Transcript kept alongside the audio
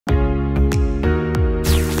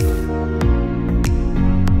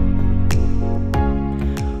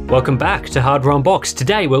Welcome back to Hardware Unboxed.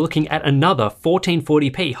 Today we're looking at another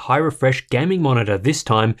 1440p high refresh gaming monitor, this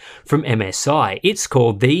time from MSI. It's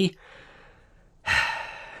called the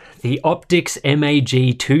Optics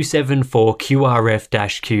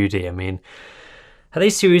MAG274QRF-QD. I mean, are they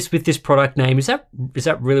serious with this product name? Is that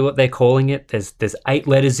really what they're calling it? There's 8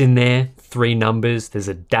 letters in there, 3 numbers, there's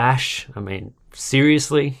a dash. I mean,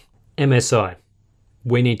 seriously? MSI,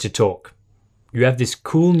 we need to talk. You have this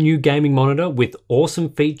cool new gaming monitor with awesome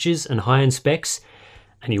features and high-end specs,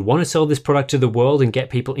 and you want to sell this product to the world and get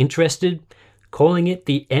people interested? Calling it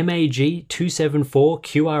the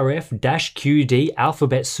MAG274QRF-QD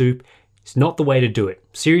alphabet soup is not the way to do it.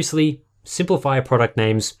 Seriously, simplify your product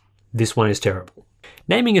names. This one is terrible.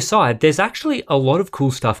 Naming aside, there's actually a lot of cool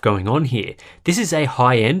stuff going on here. This is a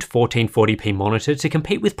high-end 1440p monitor to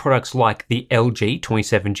compete with products like the LG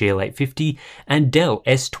 27GL850 and Dell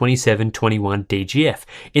S2721DGF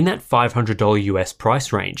in that $500 US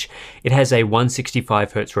price range. It has a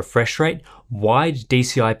 165Hz refresh rate, wide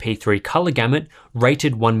DCI-P3 color gamut,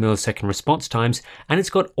 rated 1 millisecond response times, and it's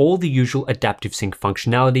got all the usual adaptive sync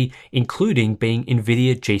functionality, including being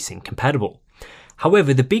NVIDIA G-Sync compatible.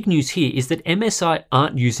 However, the big news here is that MSI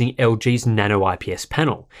aren't using LG's Nano IPS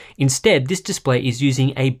panel. Instead, this display is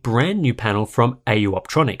using a brand new panel from AU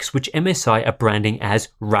Optronics, which MSI are branding as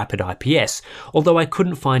Rapid IPS, although I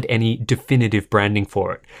couldn't find any definitive branding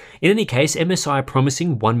for it. In any case, MSI are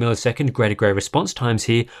promising 1 millisecond grey-to-grey response times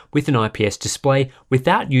here with an IPS display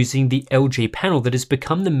without using the LG panel that has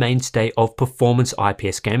become the mainstay of performance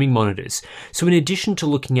IPS gaming monitors. So in addition to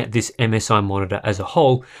looking at this MSI monitor as a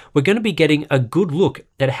whole, we're going to be getting a good look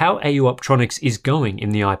at how AU Optronics is going in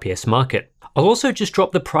the IPS market. I'll also just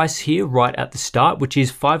drop the price here right at the start, which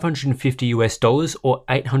is $550 US or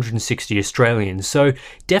 860 Australian. So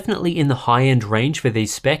definitely in the high-end range for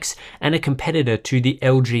these specs and a competitor to the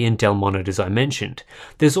LG and Dell monitors I mentioned.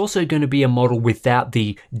 There's also going to be a model without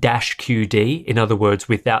the dash QD, in other words,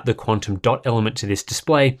 without the quantum dot element to this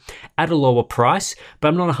display, at a lower price, but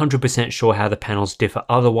I'm not 100% sure how the panels differ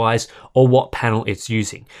otherwise or what panel it's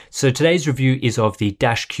using. So today's review is of the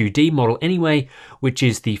dash QD model anyway, which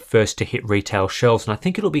is the first to hit retail shelves, and I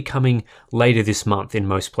think it'll be coming later this month in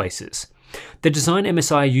most places. The design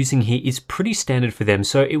MSI are using here is pretty standard for them,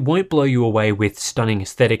 so it won't blow you away with stunning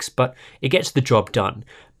aesthetics, but it gets the job done.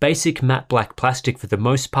 Basic matte black plastic for the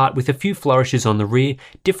most part, with a few flourishes on the rear,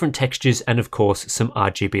 different textures, and of course some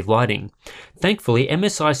RGB lighting. Thankfully,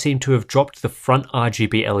 MSI seem to have dropped the front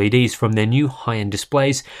RGB LEDs from their new high-end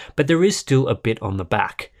displays, but there is still a bit on the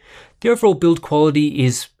back. The overall build quality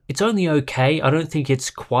it's only okay. I don't think it's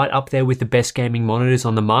quite up there with the best gaming monitors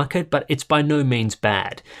on the market, but it's by no means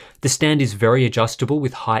bad. The stand is very adjustable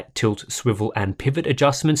with height, tilt, swivel, and pivot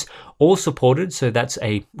adjustments, all supported, so that's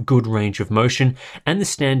a good range of motion, and the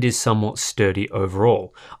stand is somewhat sturdy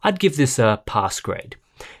overall. I'd give this a pass grade.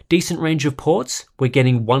 Decent range of ports. We're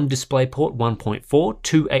getting one DisplayPort 1.4,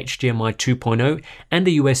 2 HDMI 2.0, and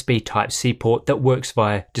a USB Type-C port that works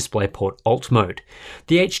via DisplayPort Alt mode.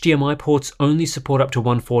 The HDMI ports only support up to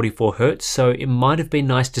 144Hz, so it might have been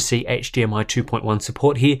nice to see HDMI 2.1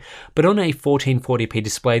 support here, but on a 1440p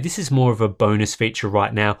display, this is more of a bonus feature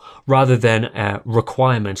right now, rather than a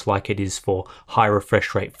requirement like it is for high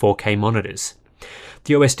refresh rate 4K monitors.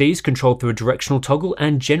 The OSD is controlled through a directional toggle,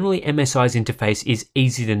 and generally MSI's interface is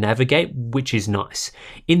easy to navigate, which is nice.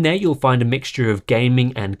 In there you'll find a mixture of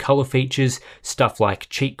gaming and color features, stuff like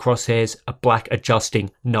cheek crosshairs, a black adjusting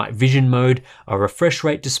night vision mode, a refresh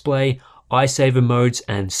rate display, eye saver modes,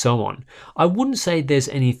 and so on. I wouldn't say there's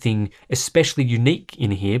anything especially unique in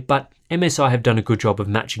here, but MSI have done a good job of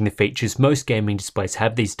matching the features most gaming displays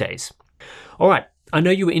have these days. Alright, I know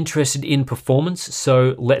you were interested in performance,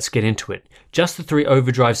 so let's get into it. Just the 3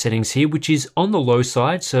 overdrive settings here, which is on the low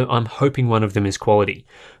side, so I'm hoping one of them is quality.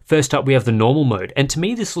 First up, we have the normal mode, and to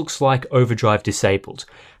me this looks like overdrive disabled.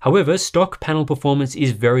 However, stock panel performance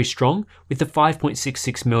is very strong, with the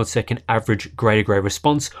 5.66 millisecond average grey-to-grey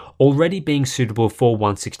response already being suitable for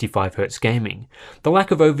 165Hz gaming. The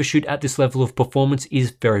lack of overshoot at this level of performance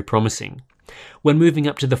is very promising. When moving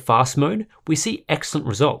up to the fast mode, we see excellent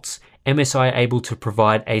results. MSI are able to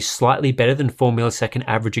provide a slightly better than 4 millisecond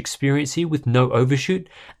average experience here with no overshoot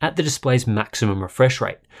at the display's maximum refresh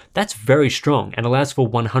rate. That's very strong and allows for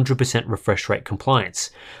 100% refresh rate compliance.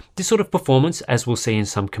 This sort of performance, as we'll see in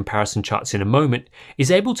some comparison charts in a moment, is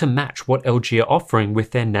able to match what LG are offering with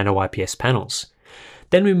their Nano IPS panels.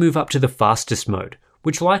 Then we move up to the fastest mode.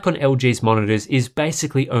 which like on LG's monitors is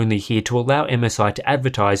basically only here to allow MSI to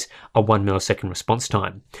advertise a 1 millisecond response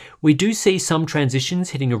time. We do see some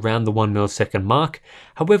transitions hitting around the 1 millisecond mark,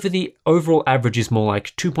 however the overall average is more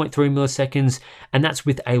like 2.3 milliseconds, and that's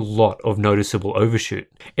with a lot of noticeable overshoot.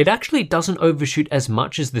 It actually doesn't overshoot as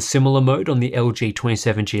much as the similar mode on the LG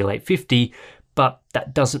 27GL850, but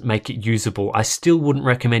that doesn't make it usable. I still wouldn't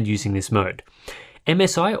recommend using this mode.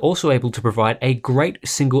 MSI also able to provide a great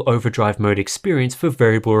single overdrive mode experience for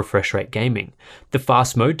variable refresh rate gaming. The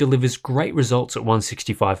fast mode delivers great results at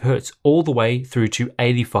 165Hz all the way through to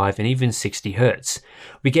 85 and even 60Hz.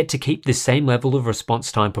 We get to keep the same level of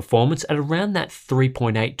response time performance at around that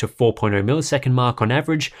 3.8 to 4.0 millisecond mark on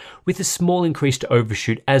average, with a small increase to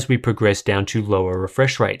overshoot as we progress down to lower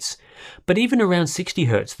refresh rates. But even around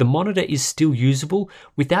 60Hz, the monitor is still usable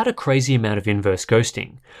without a crazy amount of inverse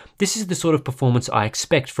ghosting. This is the sort of performance I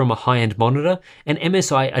expect from a high-end monitor, and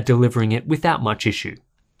MSI are delivering it without much issue.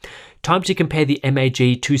 Time to compare the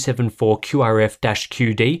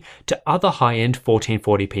MAG274QRF-QD to other high-end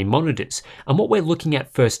 1440p monitors, and what we're looking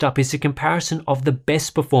at first up is a comparison of the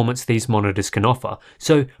best performance these monitors can offer,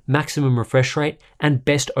 so maximum refresh rate and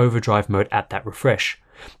best overdrive mode at that refresh.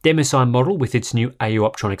 The MSI model with its new AU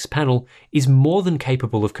Optronics panel is more than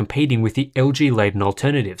capable of competing with the LG-laden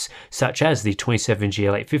alternatives, such as the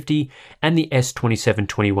 27GL850 and the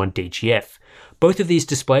S2721DGF. Both of these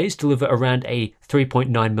displays deliver around a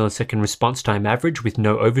 3.9 millisecond response time average with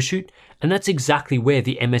no overshoot, and that's exactly where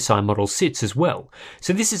the MSI model sits as well.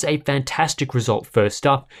 So this is a fantastic result first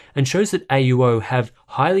up, and shows that AUO have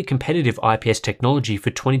highly competitive IPS technology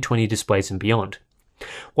for 2020 displays and beyond.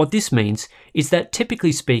 What this means is that,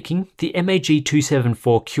 typically speaking, the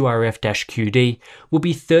MAG274QRF-QD will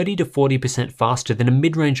be 30 to 40% faster than a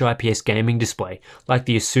mid-range IPS gaming display like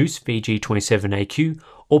the Asus VG27AQ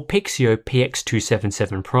or Pixio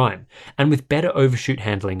PX277 Prime, and with better overshoot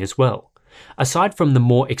handling as well. Aside from the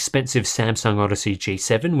more expensive Samsung Odyssey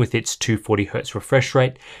G7 with its 240Hz refresh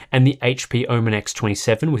rate and the HP Omen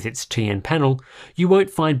X27 with its TN panel, you won't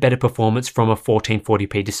find better performance from a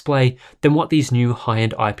 1440p display than what these new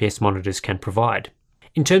high-end IPS monitors can provide.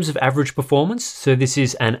 In terms of average performance, so this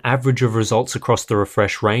is an average of results across the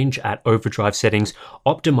refresh range at overdrive settings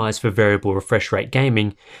optimized for variable refresh rate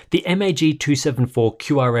gaming, the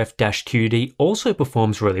MAG274QRF-QD also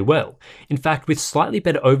performs really well. In fact, with slightly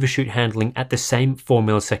better overshoot handling at the same 4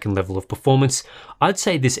 millisecond level of performance, I'd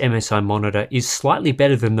say this MSI monitor is slightly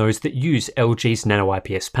better than those that use LG's Nano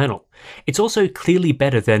IPS panel. It's also clearly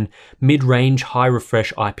better than mid-range high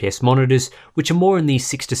refresh IPS monitors, which are more in the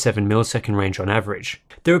 6 to 7 millisecond range on average.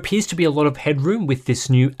 There appears to be a lot of headroom with this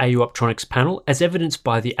new AU Optronics panel, as evidenced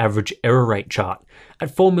by the average error rate chart.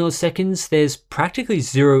 At 4 milliseconds, there's practically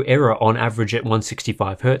zero error on average at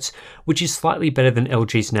 165Hz, which is slightly better than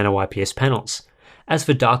LG's Nano IPS panels. As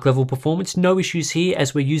for dark level performance, no issues here,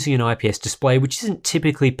 as we're using an IPS display which isn't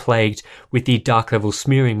typically plagued with the dark level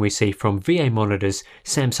smearing we see from VA monitors,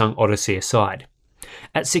 Samsung Odyssey aside.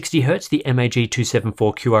 At 60Hz, the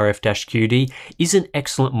MAG274QRF-QD is an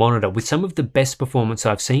excellent monitor with some of the best performance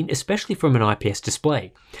I've seen, especially from an IPS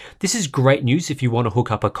display. This is great news if you want to hook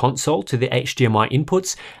up a console to the HDMI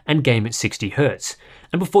inputs and game at 60Hz.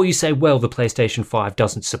 And before you say, well, the PlayStation 5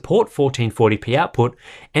 doesn't support 1440p output,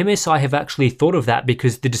 MSI have actually thought of that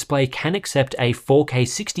because the display can accept a 4K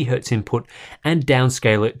 60Hz input and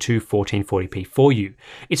downscale it to 1440p for you.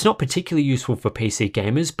 It's not particularly useful for PC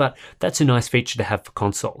gamers, but that's a nice feature to have for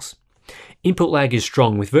consoles. Input lag is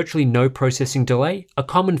strong with virtually no processing delay, a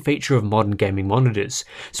common feature of modern gaming monitors.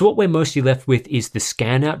 So what we're mostly left with is the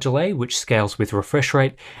scan out delay, which scales with refresh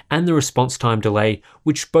rate, and the response time delay,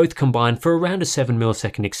 which both combine for around a 7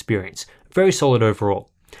 millisecond experience. Very solid overall.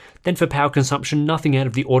 Then for power consumption, nothing out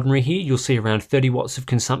of the ordinary here. You'll see around 30 watts of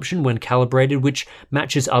consumption when calibrated, which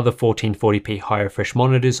matches other 1440p high refresh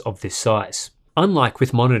monitors of this size. Unlike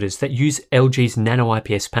with monitors that use LG's Nano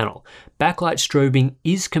IPS panel, backlight strobing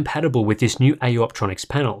is compatible with this new AU Optronics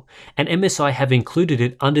panel, and MSI have included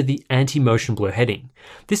it under the anti-motion blur heading.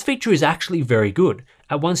 This feature is actually very good.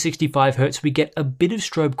 At 165Hz, we get a bit of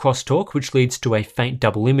strobe crosstalk, which leads to a faint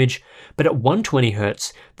double image, but at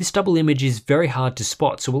 120Hz, this double image is very hard to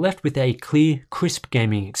spot, so we're left with a clear, crisp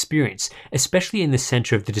gaming experience, especially in the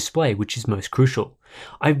center of the display, which is most crucial.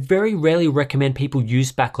 I very rarely recommend people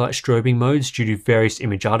use backlight strobing modes due to various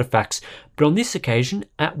image artifacts, but on this occasion,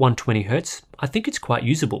 at 120Hz, I think it's quite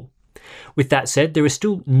usable. With that said, there are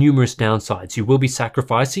still numerous downsides. You will be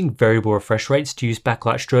sacrificing variable refresh rates to use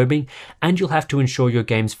backlight strobing, and you'll have to ensure your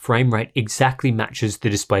game's frame rate exactly matches the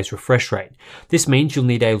display's refresh rate. This means you'll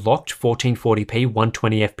need a locked 1440p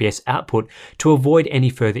 120fps output to avoid any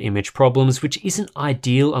further image problems, which isn't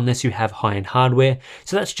ideal unless you have high-end hardware,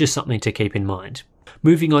 so that's just something to keep in mind.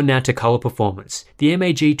 Moving on now to color performance. The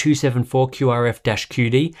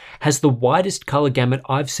MAG274QRF-QD has the widest color gamut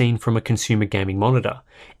I've seen from a consumer gaming monitor.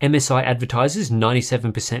 MSI advertises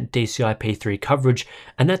 97% DCI-P3 coverage,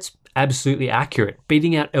 and that's absolutely accurate,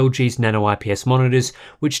 beating out LG's Nano IPS monitors,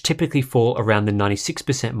 which typically fall around the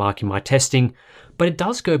 96% mark in my testing. But it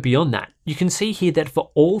does go beyond that. You can see here that for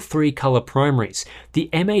all three color primaries, the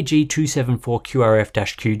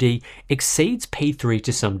MAG274QRF-QD exceeds P3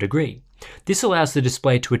 to some degree. This allows the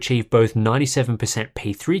display to achieve both 97%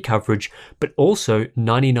 P3 coverage, but also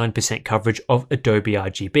 99% coverage of Adobe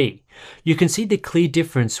RGB. You can see the clear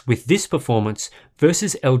difference with this performance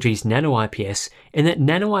versus LG's Nano IPS, in that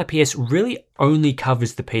Nano IPS really only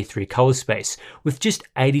covers the P3 color space, with just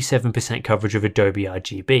 87% coverage of Adobe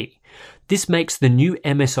RGB. This makes the new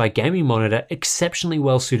MSI gaming monitor exceptionally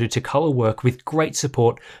well suited to color work, with great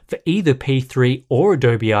support for either P3 or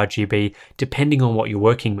Adobe RGB, depending on what you're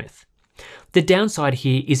working with. The downside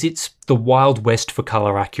here is it's the Wild West for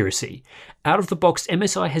color accuracy. Out of the box,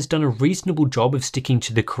 MSI has done a reasonable job of sticking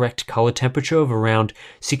to the correct color temperature of around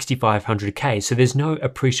 6500K, so there's no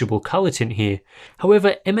appreciable color tint here.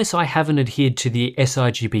 However, MSI haven't adhered to the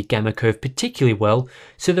sRGB gamma curve particularly well,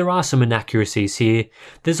 so there are some inaccuracies here.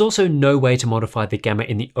 There's also no way to modify the gamma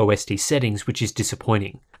in the OSD settings, which is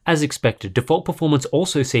disappointing. As expected, default performance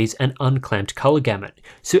also sees an unclamped color gamut,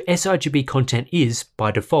 so sRGB content is, by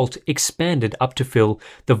default, expanded up to fill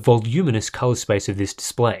the voluminous color space of this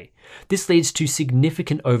display. This leads to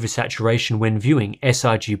significant oversaturation when viewing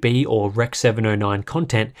sRGB or Rec 709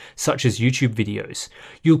 content, such as YouTube videos.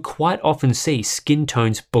 You'll quite often see skin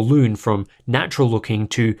tones balloon from natural looking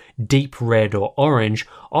to deep red or orange,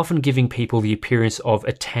 often giving people the appearance of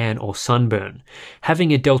a tan or sunburn.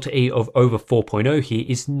 Having a delta E of over 4.0 here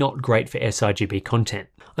is not great for sRGB content.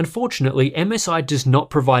 Unfortunately, MSI does not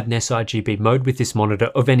provide an sRGB mode with this monitor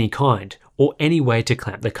of any kind, or any way to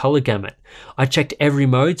clamp the color gamut. I checked every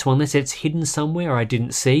mode, so unless it's hidden somewhere I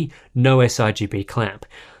didn't see, no sRGB clamp.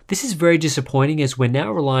 This is very disappointing, as we're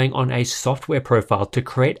now relying on a software profile to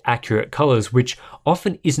create accurate colors, which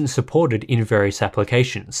often isn't supported in various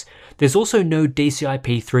applications. There's also no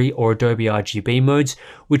DCI-P3 or Adobe RGB modes,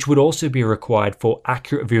 which would also be required for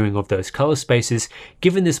accurate viewing of those color spaces,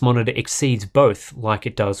 given this monitor exceeds both like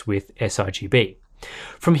it does with sRGB.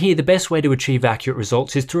 From here, the best way to achieve accurate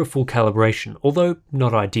results is through a full calibration, although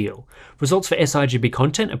not ideal. Results for sRGB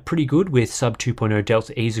content are pretty good with sub 2.0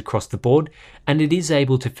 delta E's across the board, and it is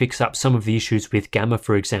able to fix up some of the issues with gamma,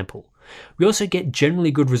 for example. We also get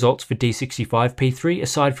generally good results for D65P3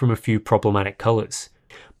 aside from a few problematic colors.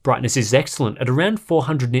 Brightness is excellent at around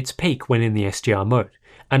 400 nits peak when in the SDR mode,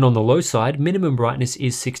 and on the low side, minimum brightness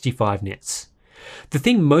is 65 nits. The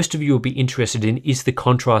thing most of you will be interested in is the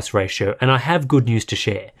contrast ratio, and I have good news to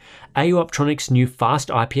share. AU Optronics' new fast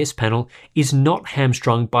IPS panel is not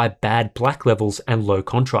hamstrung by bad black levels and low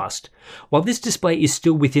contrast. While this display is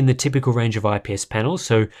still within the typical range of IPS panels,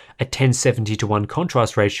 so a 1070:1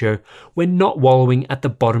 contrast ratio, we're not wallowing at the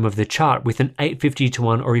bottom of the chart with an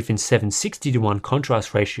 850:1 or even 760:1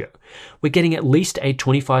 contrast ratio. We're getting at least a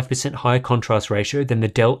 25% higher contrast ratio than the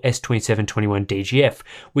Dell S2721 DGF,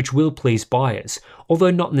 which will please buyers,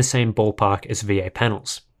 although not in the same ballpark as VA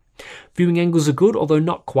panels. Viewing angles are good, although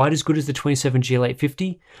not quite as good as the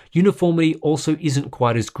 27GL850. Uniformity also isn't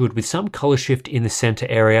quite as good, with some color shift in the center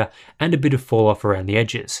area and a bit of fall off around the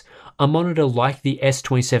edges. A monitor like the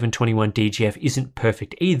S2721 DGF isn't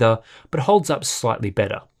perfect either, but holds up slightly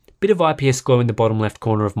better. Bit of IPS glow in the bottom left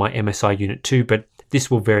corner of my MSI Unit 2, but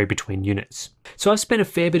this will vary between units. So I've spent a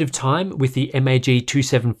fair bit of time with the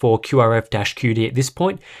MAG274QRF-QD at this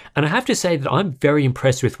point, and I have to say that I'm very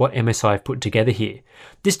impressed with what MSI have put together here.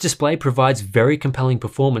 This display provides very compelling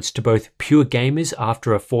performance to both pure gamers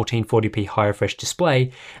after a 1440p high refresh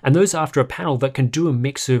display, and those after a panel that can do a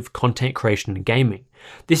mix of content creation and gaming.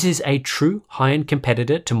 This is a true high-end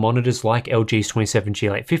competitor to monitors like LG's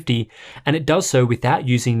 27GL850, and it does so without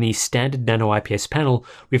using the standard Nano IPS panel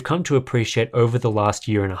we've come to appreciate over the last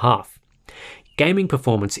year and a half. Gaming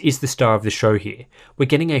performance is the star of the show here. We're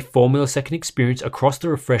getting a 4 millisecond experience across the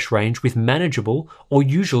refresh range with manageable, or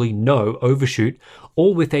usually no, overshoot,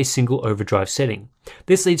 all with a single overdrive setting.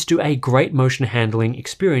 This leads to a great motion handling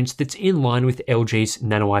experience that's in line with LG's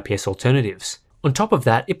Nano IPS alternatives. On top of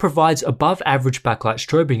that, it provides above average backlight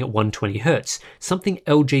strobing at 120Hz, something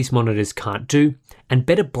LG's monitors can't do, and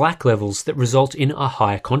better black levels that result in a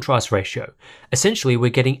higher contrast ratio. Essentially, we're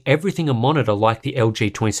getting everything a monitor like the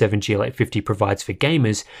LG 27GL850 provides for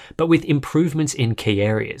gamers, but with improvements in key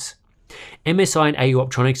areas. MSI and AU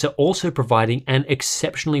Optronics are also providing an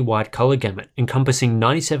exceptionally wide color gamut, encompassing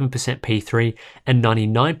 97% P3 and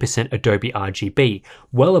 99% Adobe RGB,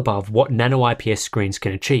 well above what nano IPS screens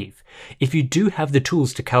can achieve. If you do have the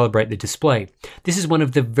tools to calibrate the display, this is one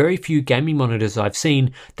of the very few gaming monitors I've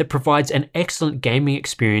seen that provides an excellent gaming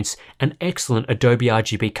experience and excellent Adobe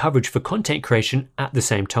RGB coverage for content creation at the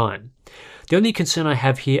same time. The only concern I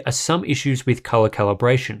have here are some issues with color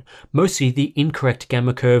calibration, mostly the incorrect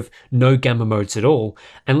gamma curve, no gamma modes at all,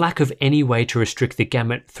 and lack of any way to restrict the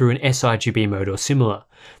gamut through an sRGB mode or similar.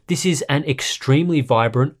 This is an extremely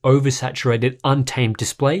vibrant, oversaturated, untamed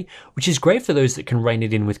display, which is great for those that can rein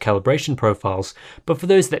it in with calibration profiles, but for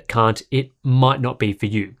those that can't, it might not be for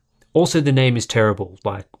you. Also, the name is terrible,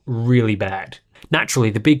 like really bad. Naturally,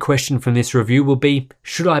 the big question from this review will be,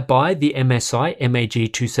 should I buy the MSI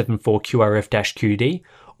MAG274QRF-QD,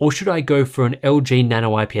 or should I go for an LG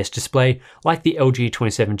Nano IPS display like the LG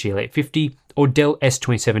 27GL850 or Dell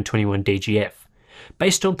S2721DGF?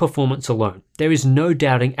 Based on performance alone, there is no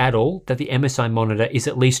doubting at all that the MSI monitor is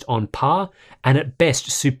at least on par and at best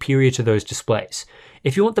superior to those displays.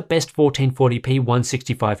 If you want the best 1440p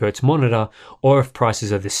 165Hz monitor, or if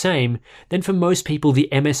prices are the same, then for most people the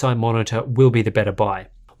MSI monitor will be the better buy.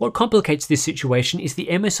 What complicates this situation is the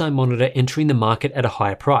MSI monitor entering the market at a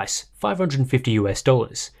higher price, $550 US.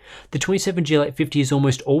 The 27GL850 has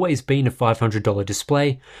almost always been a $500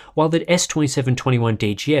 display, while the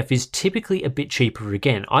S2721DGF is typically a bit cheaper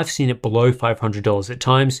again. I've seen it below $500 at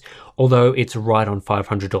times, although it's right on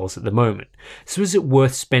 $500 at the moment. So is it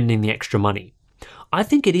worth spending the extra money? I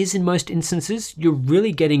think it is in most instances. You're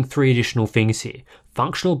really getting three additional things here: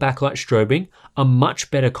 functional backlight strobing, a much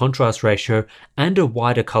better contrast ratio, and a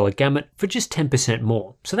wider color gamut for just 10%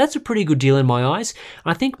 more. So that's a pretty good deal in my eyes.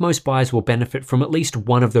 I think most buyers will benefit from at least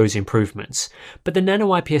one of those improvements. But the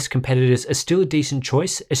Nano IPS competitors are still a decent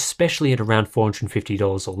choice, especially at around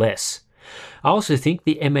 $450 or less. I also think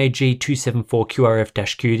the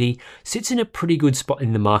MAG274QRF-QD sits in a pretty good spot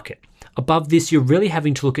in the market. Above this, you're really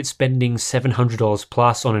having to look at spending $700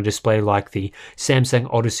 plus on a display like the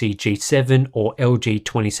Samsung Odyssey G7 or LG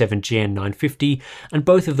 27GN950, and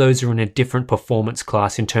both of those are in a different performance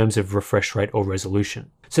class in terms of refresh rate or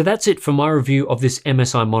resolution. So that's it for my review of this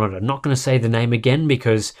MSI monitor. I'm not going to say the name again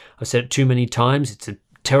because I've said it too many times. It's a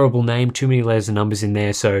terrible name, too many letters and numbers in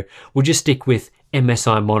there, so we'll just stick with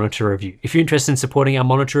MSI monitor review. If you're interested in supporting our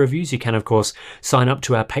monitor reviews, you can of course sign up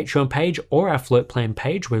to our Patreon page or our Float Plan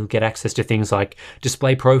page, where you'll get access to things like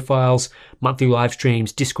display profiles, monthly live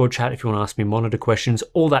streams, Discord chat if you want to ask me monitor questions.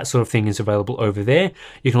 All that sort of thing is available over there.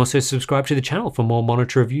 You can also subscribe to the channel for more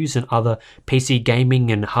monitor reviews and other PC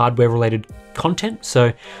gaming and hardware related content.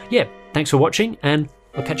 So yeah, thanks for watching, and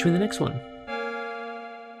I'll catch you in the next one.